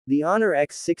The Honor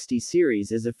X60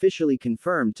 series is officially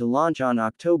confirmed to launch on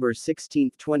October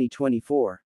 16,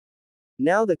 2024.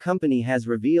 Now the company has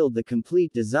revealed the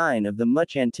complete design of the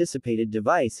much-anticipated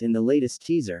device in the latest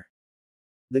teaser.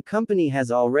 The company has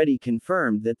already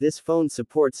confirmed that this phone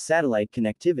supports satellite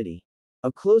connectivity.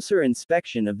 A closer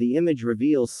inspection of the image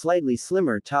reveals slightly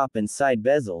slimmer top and side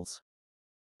bezels.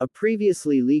 A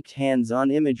previously leaked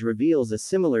hands-on image reveals a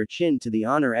similar chin to the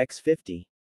Honor X50.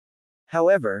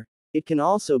 However, it can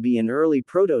also be an early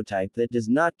prototype that does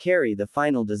not carry the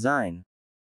final design.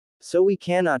 So we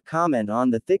cannot comment on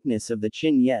the thickness of the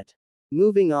chin yet.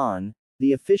 Moving on,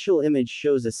 the official image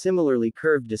shows a similarly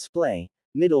curved display,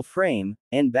 middle frame,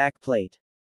 and back plate.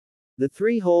 The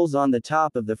three holes on the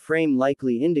top of the frame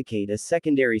likely indicate a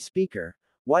secondary speaker,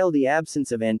 while the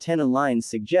absence of antenna lines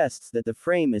suggests that the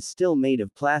frame is still made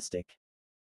of plastic.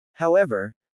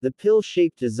 However, the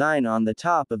pill-shaped design on the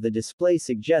top of the display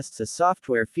suggests a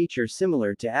software feature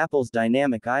similar to Apple's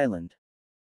Dynamic Island.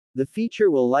 The feature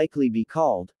will likely be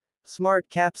called Smart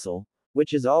Capsule,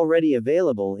 which is already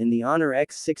available in the Honor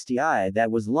X60i that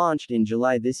was launched in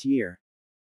July this year.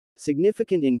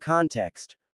 Significant in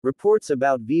context, reports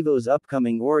about Vivo's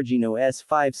upcoming Origin OS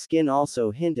 5 skin also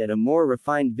hint at a more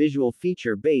refined visual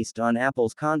feature based on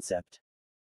Apple's concept.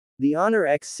 The Honor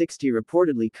X60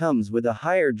 reportedly comes with a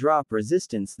higher drop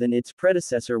resistance than its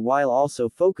predecessor while also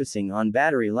focusing on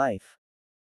battery life.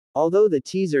 Although the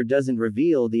teaser doesn't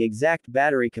reveal the exact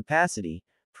battery capacity,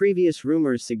 previous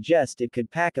rumors suggest it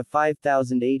could pack a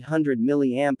 5,800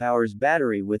 mAh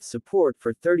battery with support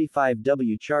for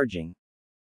 35W charging.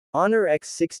 Honor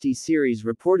X60 series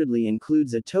reportedly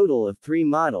includes a total of 3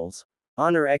 models: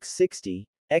 Honor X60,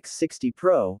 X60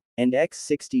 Pro, and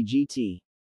X60 GT.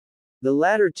 The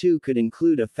latter two could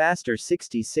include a faster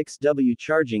 66W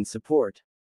charging support.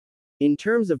 In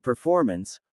terms of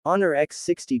performance, Honor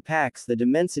X60 packs the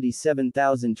Dimensity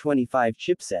 7025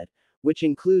 chipset, which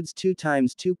includes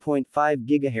 2x2.5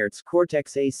 GHz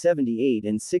Cortex-A78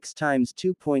 and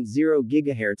 6x2.0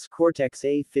 GHz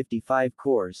Cortex-A55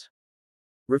 cores.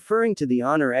 Referring to the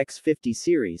Honor X50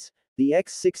 series, the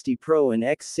X60 Pro and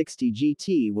X60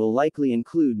 GT will likely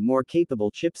include more capable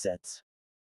chipsets.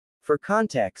 For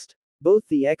context, both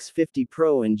the X50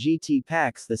 Pro and GT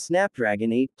packs the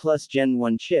Snapdragon 8 Plus Gen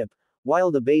 1 chip, while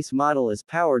the base model is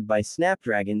powered by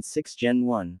Snapdragon 6 Gen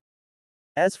 1.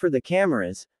 As for the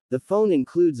cameras, the phone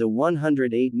includes a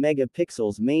 108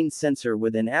 megapixels main sensor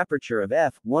with an aperture of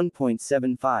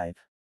f1.75.